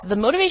The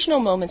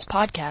Motivational Moments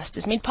podcast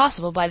is made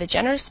possible by the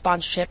generous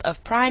sponsorship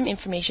of Prime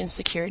Information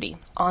Security,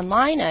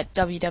 online at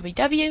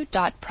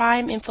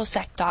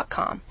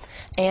www.primeinfosec.com,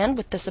 and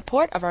with the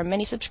support of our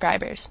many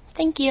subscribers.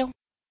 Thank you.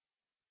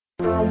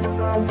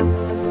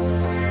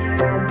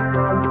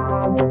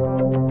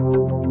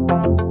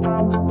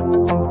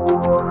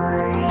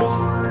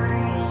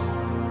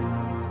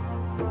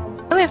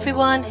 Hello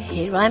everyone,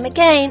 here I am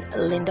again,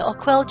 Linda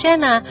Ockwell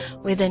Jenner,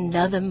 with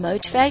another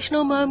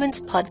Motivational Moments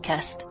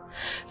podcast.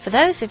 For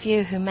those of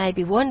you who may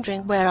be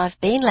wondering where I've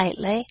been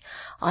lately,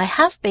 I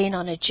have been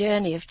on a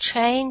journey of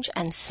change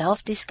and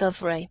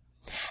self-discovery.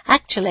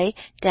 Actually,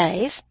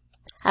 Dave,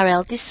 our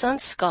eldest son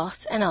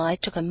Scott, and I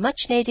took a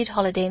much-needed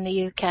holiday in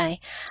the UK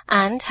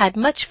and had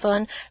much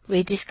fun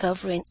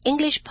rediscovering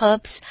English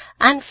pubs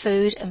and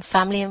food and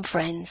family and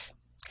friends.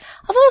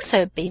 I've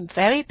also been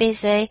very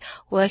busy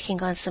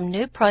working on some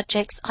new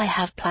projects I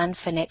have planned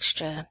for next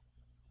year.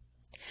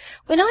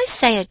 When I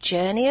say a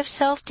journey of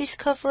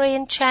self-discovery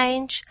and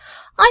change,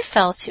 I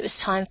felt it was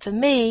time for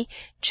me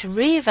to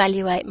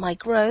reevaluate my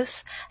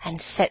growth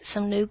and set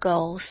some new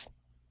goals.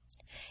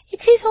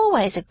 It is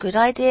always a good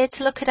idea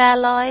to look at our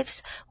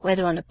lives,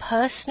 whether on a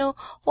personal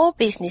or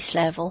business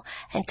level,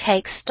 and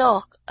take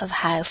stock of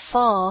how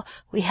far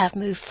we have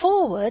moved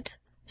forward,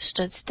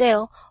 stood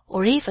still,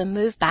 or even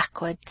moved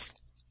backwards.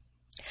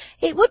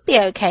 It would be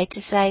okay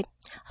to say,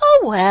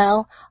 "Oh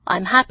well,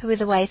 I'm happy with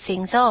the way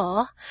things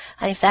are,"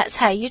 and if that's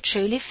how you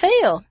truly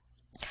feel.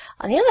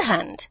 On the other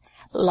hand,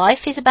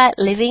 life is about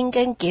living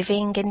and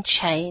giving and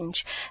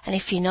change, and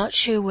if you're not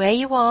sure where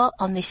you are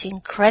on this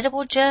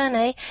incredible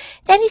journey,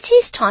 then it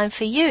is time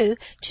for you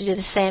to do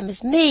the same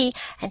as me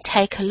and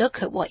take a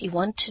look at what you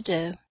want to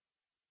do.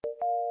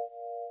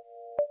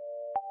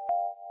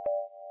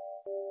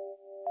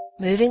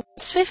 Moving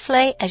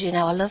swiftly, as you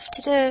know I love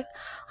to do,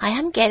 I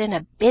am getting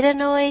a bit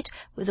annoyed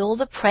with all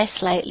the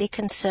press lately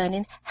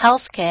concerning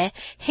healthcare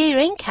here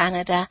in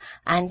Canada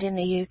and in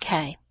the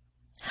UK.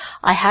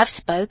 I have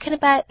spoken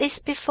about this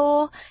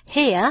before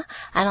here,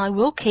 and I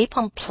will keep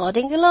on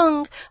plodding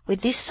along with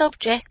this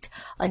subject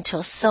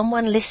until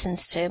someone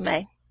listens to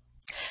me.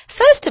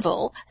 First of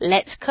all,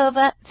 let's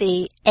cover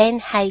the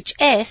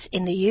NHS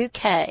in the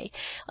UK.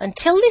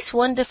 Until this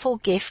wonderful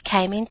gift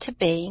came into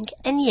being,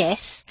 and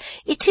yes,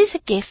 it is a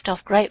gift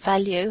of great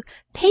value,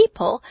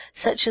 people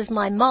such as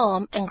my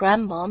mom and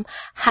grandmom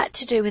had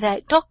to do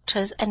without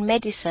doctors and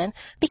medicine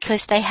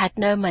because they had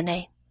no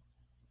money.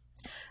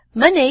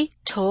 Money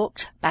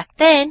talked back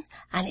then,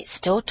 and it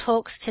still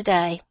talks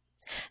today.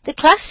 The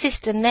class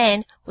system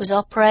then was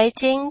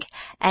operating,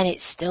 and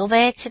it's still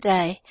there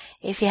today.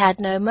 If you had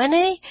no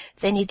money,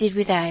 then you did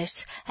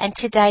without, and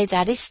today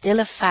that is still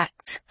a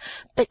fact.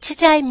 But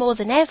today more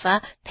than ever,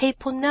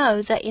 people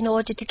know that in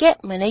order to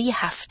get money, you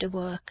have to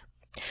work.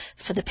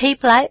 For the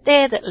people out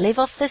there that live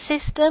off the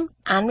system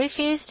and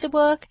refuse to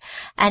work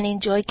and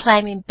enjoy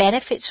claiming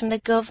benefits from the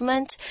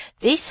government,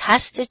 this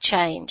has to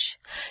change.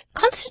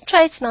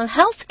 Concentrating on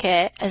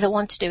healthcare, as I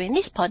want to do in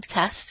this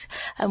podcast,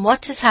 and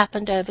what has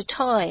happened over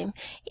time,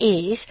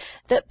 is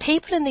that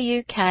people in the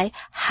UK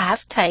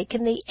have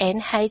taken the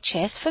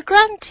NHS for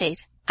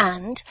granted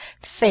and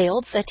feel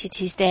that it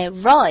is their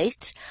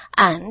right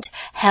and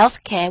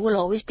healthcare will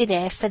always be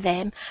there for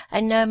them,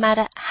 and no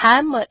matter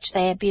how much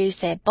they abuse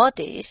their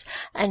bodies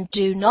and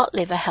do not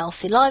live a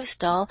healthy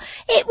lifestyle,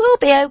 it will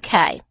be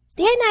okay.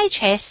 The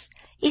NHS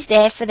is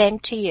there for them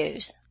to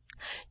use.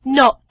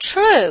 Not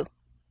true.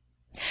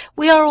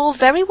 We are all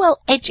very well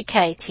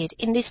educated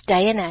in this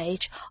day and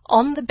age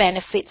on the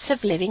benefits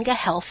of living a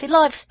healthy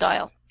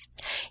lifestyle.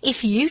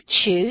 If you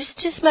choose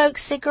to smoke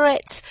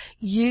cigarettes,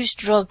 use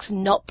drugs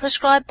not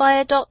prescribed by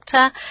a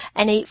doctor,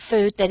 and eat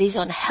food that is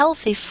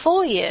unhealthy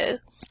for you,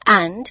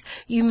 and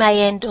you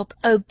may end up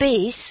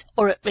obese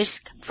or at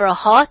risk for a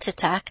heart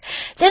attack,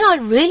 then I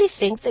really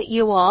think that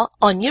you are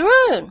on your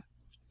own.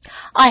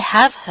 I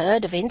have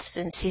heard of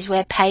instances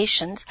where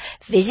patients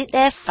visit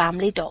their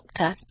family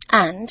doctor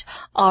and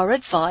are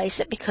advised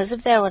that because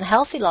of their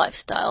unhealthy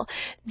lifestyle,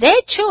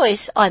 their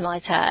choice, I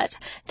might add,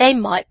 they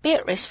might be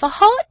at risk for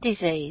heart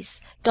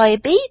disease,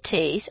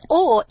 diabetes,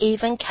 or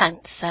even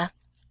cancer.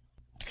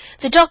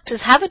 The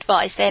doctors have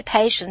advised their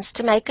patients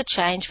to make a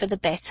change for the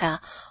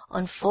better.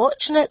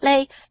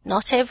 Unfortunately,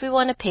 not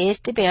everyone appears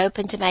to be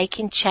open to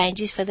making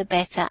changes for the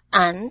better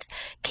and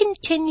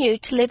continue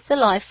to live the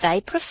life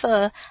they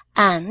prefer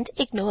and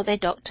ignore their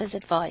doctor's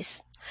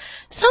advice.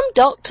 Some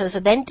doctors are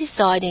then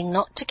deciding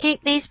not to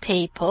keep these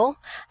people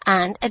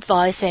and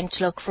advise them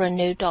to look for a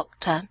new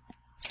doctor.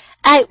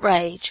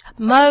 Outrage,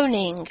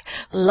 moaning,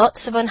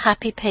 lots of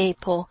unhappy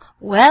people.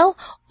 Well,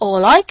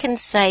 all I can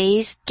say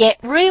is get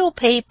real,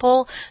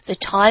 people. The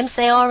times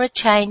they are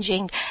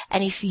a-changing,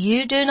 and if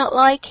you do not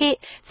like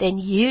it, then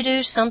you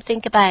do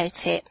something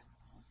about it.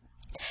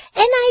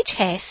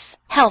 NHS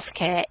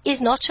Healthcare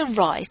is not a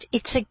right,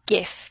 it's a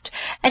gift.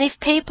 And if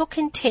people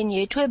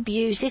continue to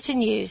abuse it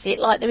and use it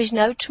like there is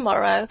no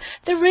tomorrow,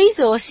 the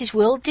resources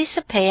will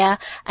disappear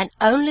and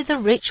only the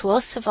rich will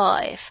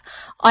survive.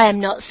 I am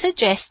not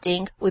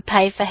suggesting we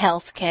pay for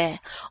healthcare,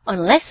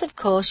 unless of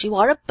course you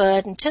are a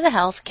burden to the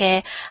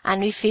healthcare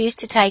and refuse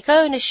to take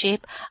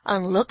ownership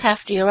and look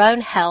after your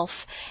own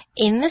health,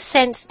 in the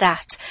sense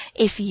that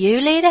if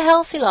you lead a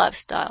healthy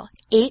lifestyle,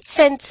 eat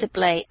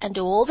sensibly and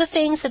do all the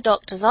things the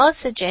doctors are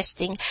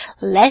suggesting,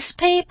 less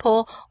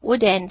people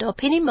would end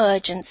up in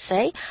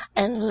emergency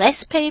and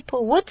less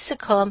people would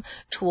succumb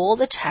to all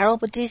the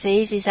terrible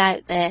diseases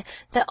out there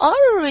that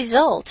are a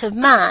result of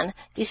man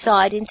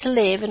deciding to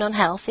live an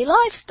unhealthy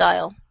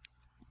lifestyle.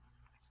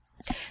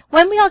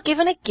 When we are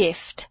given a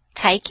gift,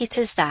 take it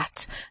as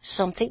that,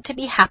 something to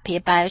be happy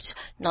about,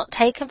 not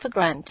taken for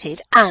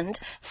granted, and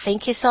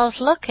think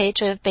yourselves lucky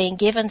to have been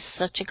given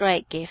such a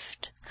great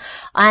gift.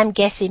 I am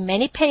guessing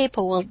many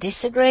people will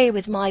disagree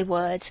with my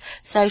words,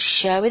 so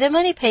show me the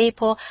money,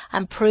 people,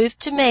 and prove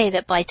to me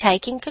that by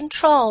taking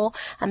control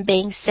and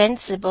being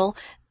sensible,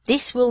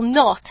 this will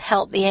not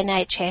help the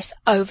NHS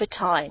over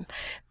time.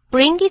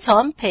 Bring it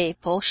on,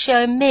 people.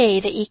 Show me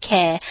that you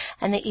care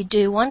and that you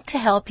do want to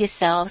help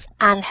yourselves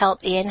and help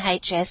the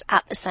NHS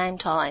at the same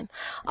time.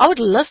 I would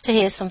love to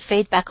hear some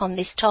feedback on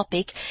this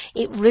topic.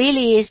 It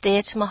really is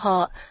dear to my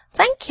heart.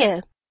 Thank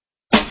you.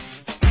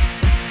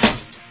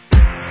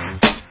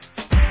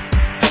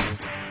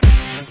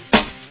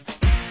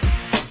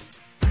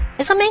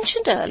 As I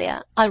mentioned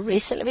earlier, I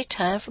recently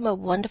returned from a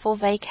wonderful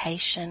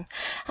vacation,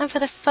 and for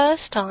the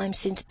first time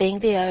since being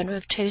the owner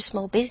of 2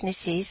 small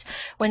businesses,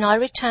 when I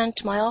returned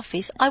to my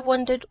office, I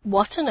wondered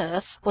what on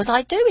earth was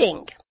I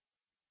doing?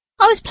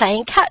 I was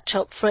playing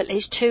catch-up for at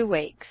least 2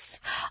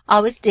 weeks. I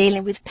was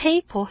dealing with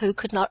people who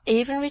could not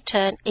even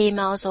return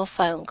emails or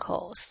phone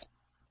calls.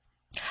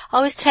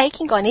 I was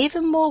taking on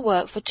even more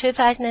work for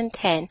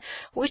 2010,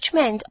 which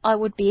meant I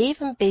would be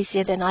even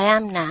busier than I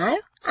am now,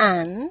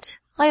 and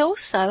I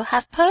also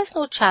have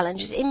personal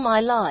challenges in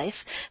my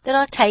life that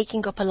are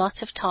taking up a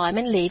lot of time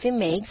and leaving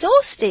me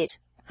exhausted.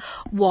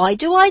 Why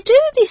do I do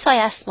this? I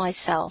asked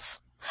myself.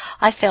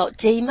 I felt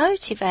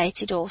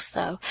demotivated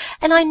also,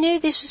 and I knew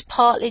this was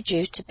partly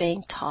due to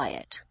being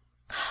tired.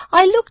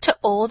 I looked at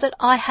all that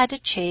I had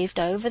achieved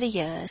over the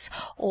years,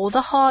 all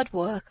the hard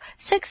work,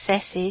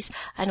 successes,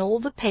 and all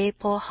the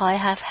people I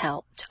have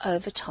helped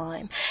over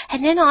time,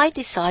 and then I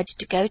decided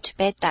to go to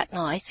bed that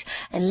night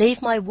and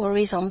leave my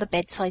worries on the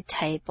bedside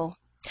table.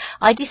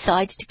 I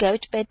decided to go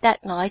to bed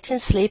that night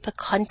and sleep a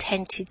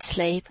contented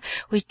sleep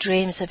with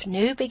dreams of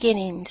new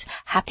beginnings,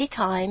 happy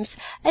times,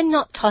 and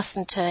not toss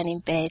and turn in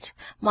bed,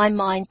 my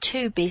mind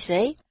too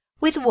busy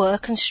with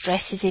work and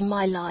stresses in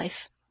my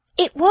life.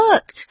 It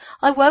worked.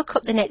 I woke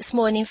up the next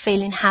morning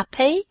feeling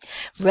happy,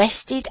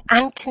 rested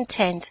and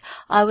content.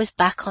 I was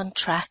back on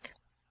track.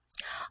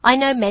 I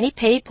know many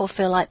people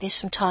feel like this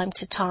from time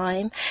to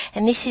time,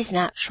 and this is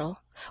natural.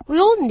 We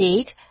all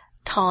need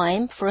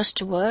time for us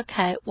to work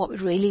out what we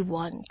really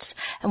want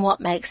and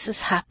what makes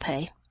us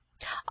happy.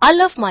 I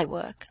love my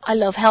work. I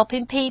love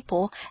helping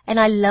people and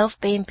I love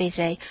being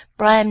busy,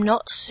 but I am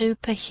not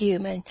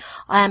superhuman.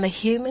 I am a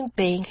human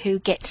being who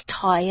gets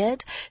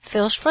tired,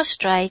 feels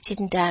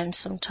frustrated and down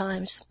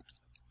sometimes.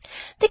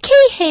 The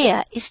key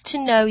here is to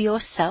know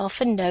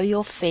yourself and know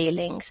your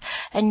feelings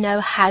and know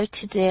how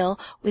to deal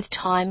with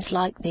times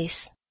like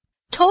this.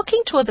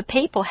 Talking to other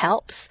people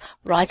helps,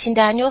 writing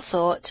down your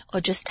thoughts, or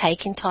just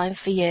taking time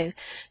for you.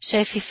 So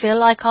if you feel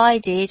like I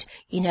did,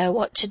 you know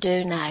what to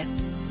do now.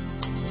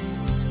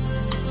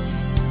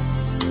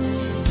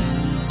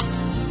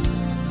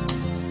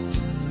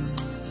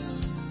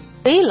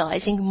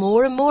 Realising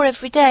more and more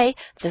every day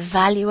the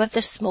value of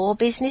the Small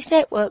Business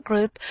Network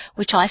Group,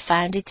 which I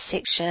founded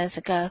 6 years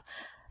ago.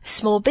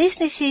 Small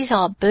businesses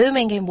are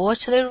booming in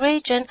Waterloo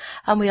region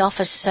and we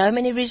offer so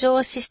many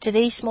resources to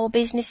these small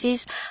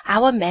businesses.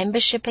 Our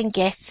membership and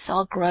guests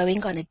are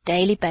growing on a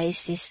daily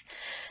basis.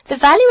 The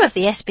value of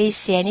the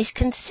SBCN is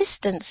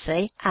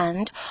consistency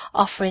and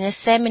offering a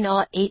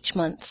seminar each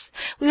month.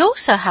 We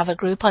also have a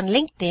group on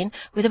LinkedIn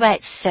with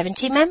about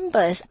 70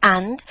 members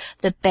and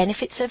the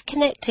benefits of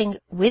connecting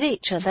with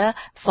each other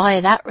via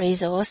that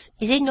resource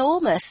is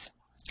enormous.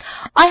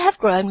 I have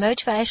grown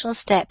Motivational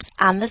Steps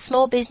and the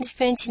Small Business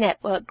Community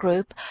Network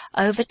Group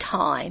over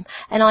time,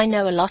 and I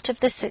know a lot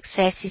of the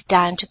success is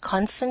down to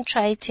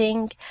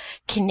concentrating,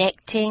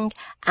 connecting,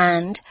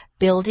 and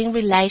building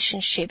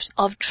relationships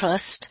of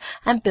trust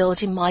and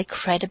building my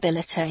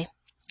credibility.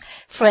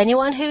 For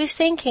anyone who is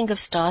thinking of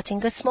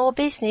starting a small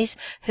business,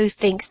 who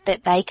thinks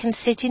that they can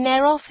sit in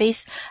their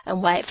office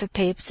and wait for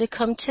people to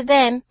come to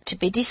them to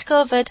be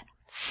discovered,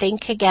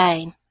 think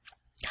again.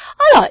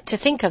 I like to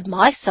think of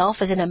myself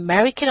as an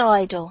American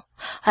Idol.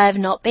 I have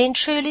not been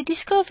truly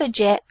discovered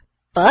yet,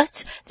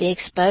 but the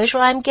exposure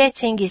I am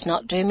getting is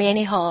not doing me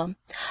any harm.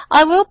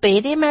 I will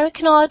be the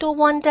American Idol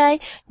one day,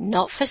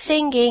 not for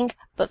singing,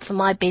 but for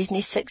my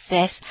business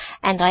success,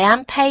 and I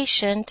am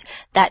patient.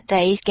 That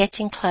day is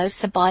getting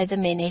closer by the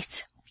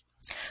minute.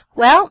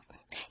 Well,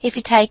 If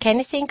you take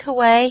anything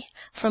away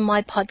from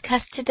my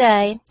podcast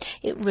today,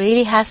 it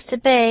really has to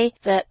be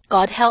that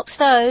God helps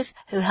those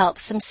who help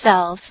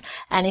themselves.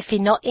 And if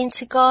you're not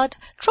into God,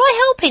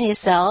 try helping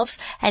yourselves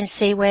and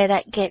see where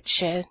that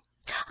gets you.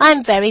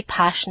 I'm very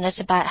passionate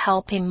about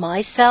helping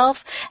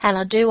myself, and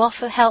I do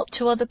offer help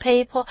to other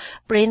people,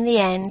 but in the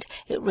end,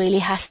 it really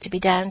has to be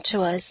down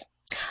to us.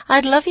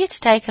 I'd love you to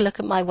take a look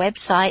at my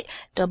website,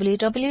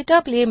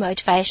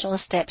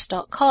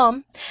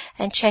 www.motivationalsteps.com,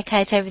 and check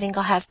out everything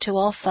I have to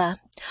offer.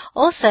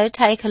 Also,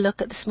 take a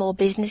look at the Small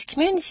Business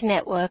Community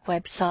Network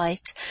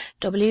website,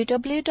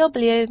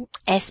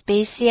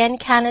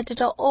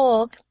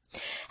 www.sbcncanada.org.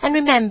 And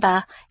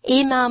remember,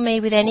 email me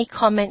with any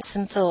comments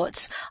and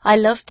thoughts. I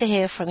love to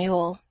hear from you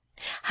all.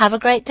 Have a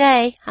great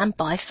day, and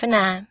bye for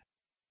now.